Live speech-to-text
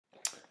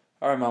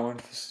All right, my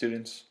wonderful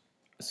students.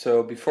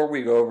 So before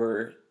we go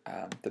over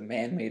the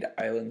man-made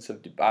islands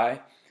of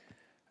Dubai,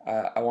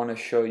 I want to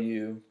show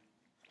you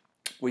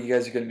what you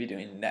guys are going to be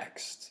doing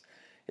next.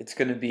 It's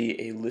going to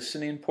be a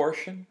listening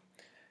portion,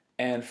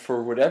 and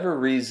for whatever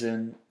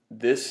reason,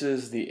 this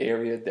is the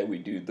area that we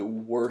do the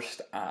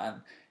worst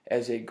on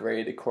as a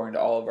grade according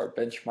to all of our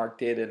benchmark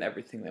data and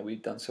everything that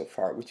we've done so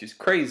far, which is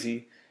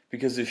crazy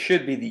because it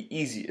should be the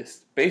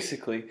easiest.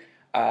 Basically,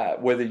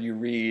 whether you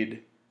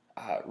read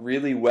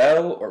really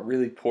well or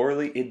really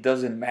poorly, it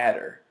doesn't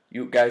matter.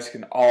 You guys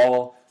can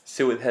all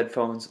sit with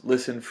headphones,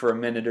 listen for a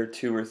minute or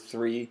two or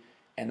three,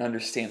 and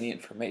understand the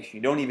information.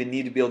 You don't even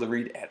need to be able to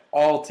read at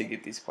all to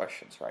get these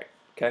questions right.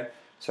 Okay?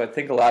 So I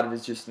think a lot of it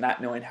is just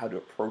not knowing how to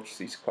approach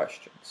these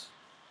questions.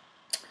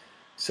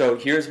 So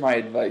here's my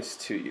advice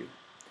to you.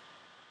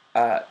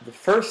 The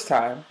first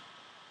time,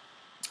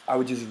 I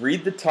would just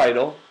read the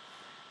title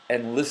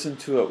and listen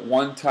to it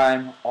one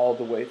time all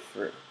the way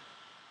through.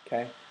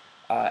 Okay?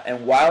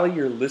 And while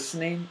you're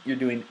listening, you're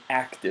doing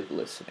active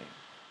listening,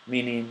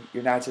 meaning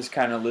you're not just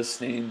kind of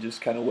listening,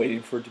 just kind of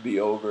waiting for it to be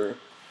over.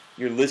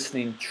 You're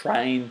listening,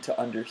 trying to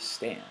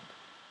understand.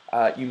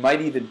 You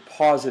might even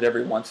pause it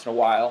every once in a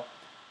while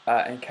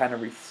and kind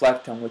of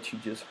reflect on what you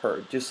just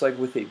heard. Just like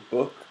with a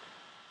book,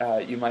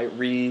 you might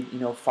read,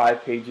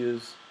 5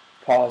 pages,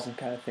 pause and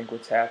kind of think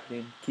what's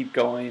happening. Keep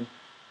going,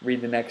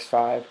 read the next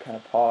 5, kind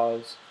of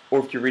pause.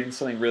 Or if you're reading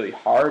something really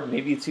hard,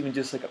 maybe it's even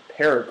just like a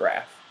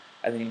paragraph,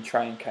 and then you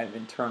try and kind of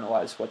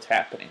internalize what's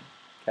happening.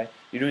 Okay?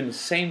 You're doing the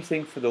same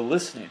thing for the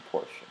listening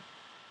portion.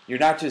 You're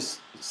not just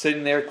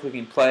sitting there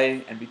clicking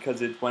play, and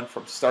because it went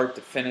from start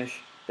to finish,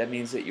 that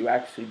means that you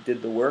actually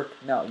did the work.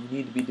 No, you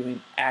need to be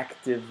doing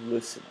active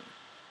listening.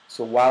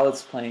 So while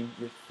it's playing,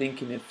 you're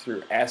thinking it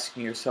through,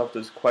 asking yourself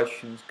those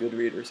questions good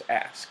readers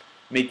ask,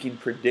 making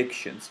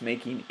predictions,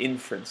 making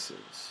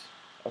inferences.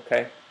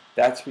 Okay?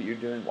 That's what you're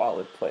doing while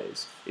it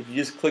plays. If you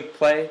just click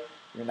play,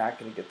 you're not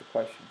going to get the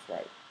questions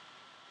right.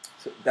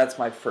 So that's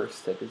my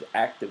first tip, is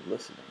active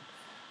listening.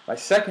 My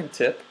second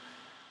tip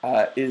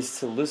is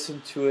to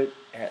listen to it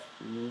at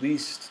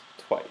least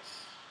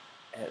twice.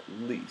 At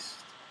least.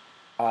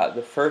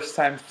 The first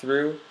time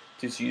through,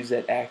 just use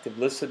that active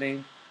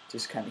listening.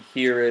 Just kind of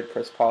hear it,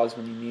 press pause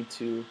when you need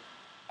to.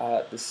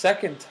 The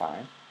second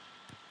time,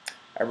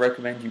 I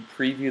recommend you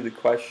preview the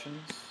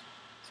questions.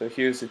 So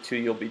here's the 2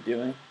 you'll be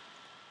doing.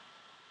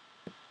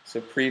 So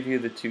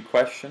preview the 2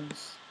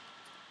 questions,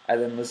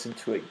 and then listen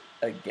to it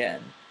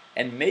again.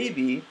 And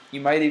maybe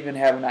you might even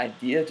have an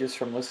idea just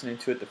from listening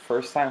to it the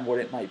first time what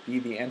it might be,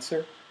 the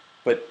answer.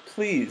 But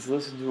please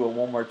listen to it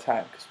one more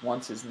time, because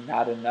once is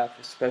not enough,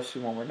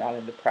 especially when we're not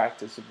in the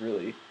practice of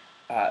really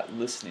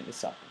listening to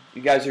something.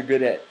 You guys are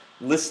good at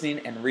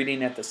listening and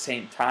reading at the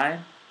same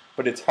time,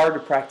 but it's hard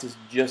to practice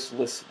just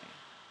listening.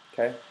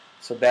 Okay?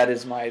 So that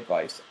is my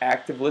advice.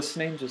 Active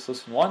listening, just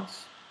listen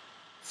once.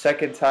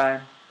 Second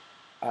time,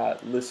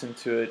 listen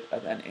to it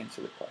and then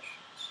answer the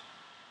questions.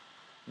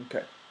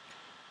 Okay.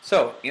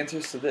 So,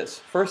 answers to this.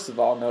 First of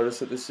all, notice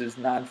that this is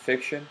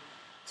nonfiction,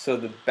 so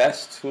the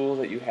best tool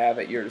that you have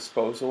at your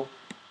disposal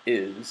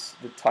is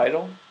the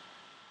title,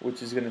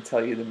 which is going to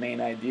tell you the main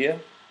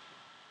idea,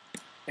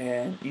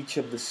 and each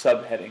of the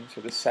subheadings or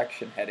the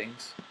section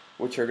headings,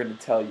 which are going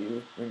to tell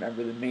you,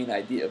 remember, the main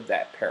idea of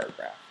that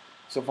paragraph.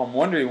 So if I'm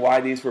wondering why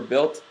these were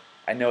built,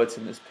 I know it's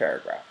in this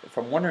paragraph. If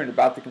I'm wondering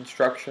about the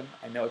construction,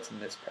 I know it's in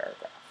this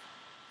paragraph.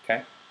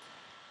 Okay?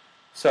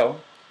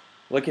 So,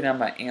 looking at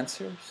my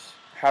answers,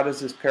 how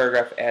does this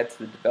paragraph add to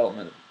the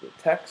development of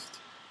the text?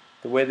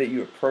 The way that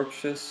you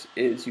approach this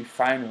is you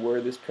find where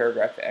this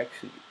paragraph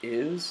actually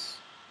is.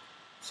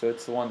 So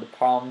it's the one, the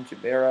Palm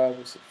Jumeirah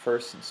was the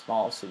first and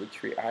smallest of the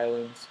 3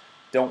 islands.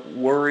 Don't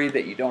worry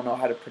that you don't know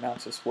how to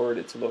pronounce this word.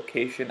 It's a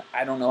location.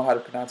 I don't know how to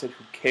pronounce it.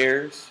 Who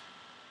cares?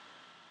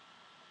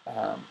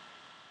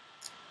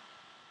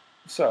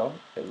 So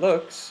it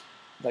looks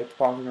like the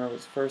Palm Jumeirah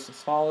was the first and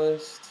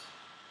smallest.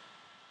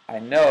 I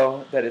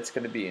know that it's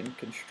going to be in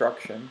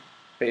construction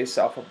based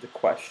off of the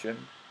question.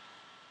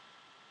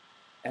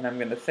 And I'm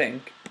going to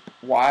think,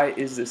 why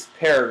is this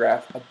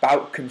paragraph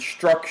about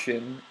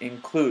construction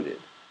included?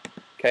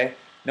 Okay?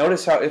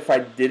 Notice how if I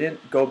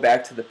didn't go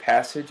back to the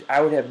passage,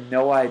 I would have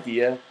no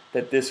idea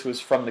that this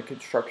was from the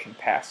construction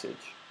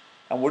passage.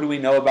 And what do we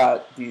know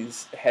about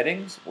these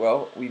headings?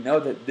 Well, we know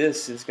that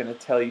this is going to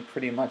tell you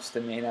pretty much the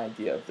main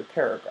idea of the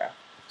paragraph.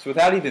 So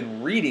without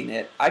even reading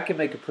it, I can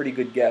make a pretty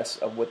good guess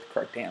of what the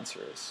correct answer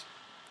is.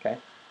 Okay?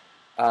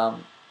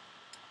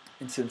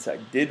 And since I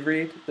did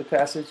read the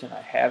passage and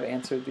I have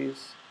answered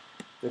these,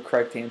 the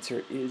correct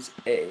answer is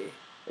A.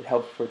 It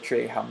helps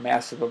portray how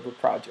massive of a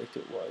project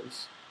it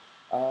was,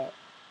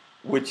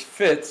 which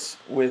fits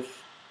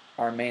with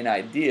our main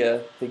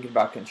idea, thinking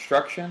about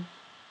construction.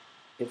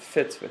 It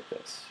fits with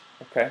this.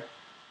 Okay?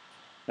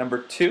 Number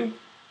 2,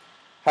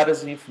 how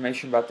does the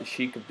information about the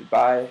Sheikh of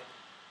Dubai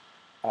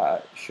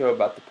show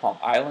about the Palm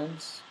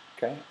Islands?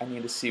 Okay? I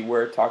need to see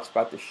where it talks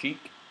about the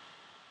Sheikh.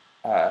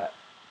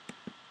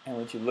 And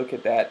when you look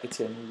at that, it's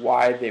in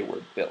why they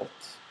were built.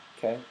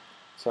 Okay?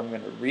 So I'm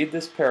going to read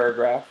this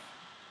paragraph,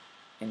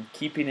 and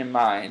keeping in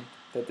mind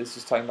that this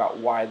is talking about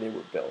why they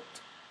were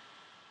built.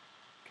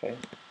 Okay,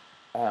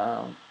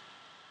 and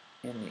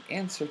the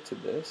answer to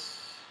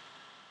this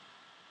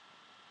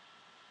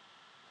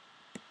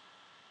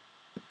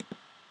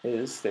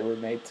is they were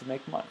made to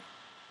make money.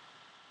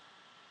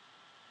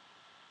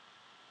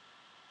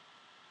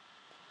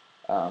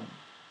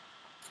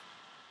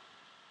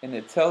 And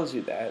it tells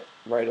you that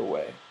right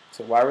away.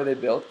 So why were they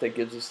built? That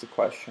gives us the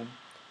question.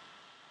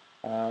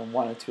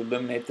 Wanted to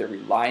eliminate their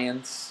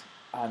reliance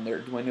on their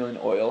dwindling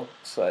oil,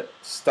 so that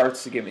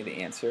starts to give me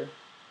the answer.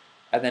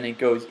 And then it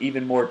goes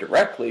even more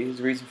directly.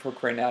 His reason for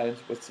creating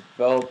islands was to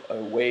develop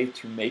a way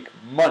to make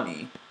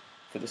money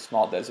for the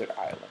small desert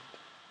island.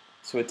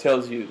 So it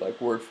tells you, like,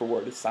 word for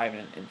word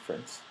assignment and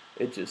inference.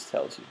 It just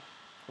tells you.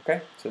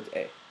 Okay? So it's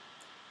A.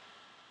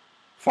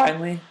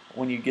 Finally,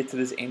 when you get to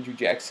this Andrew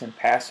Jackson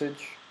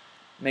passage,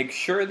 make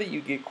sure that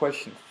you get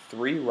question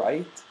 3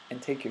 right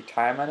and take your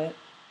time on it,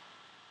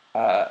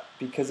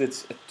 because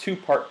it's a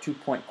 2-part,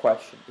 2-point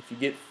question. If you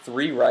get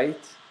 3 right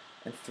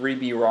and 3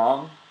 be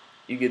wrong,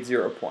 you get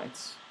 0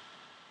 points.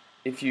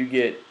 If you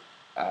get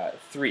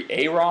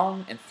 3A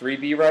wrong and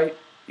 3B right,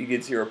 you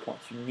get 0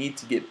 points. You need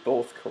to get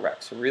both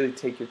correct. So really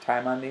take your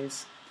time on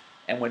these.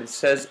 And when it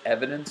says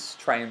evidence,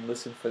 try and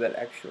listen for that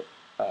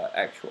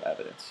actual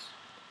evidence.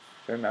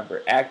 So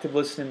remember, active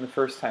listening the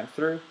first time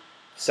through,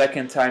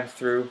 second time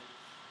through,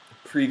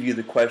 preview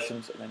the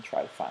questions, and then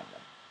try to find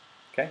them.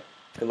 Okay?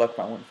 Good luck,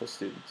 my wonderful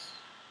students.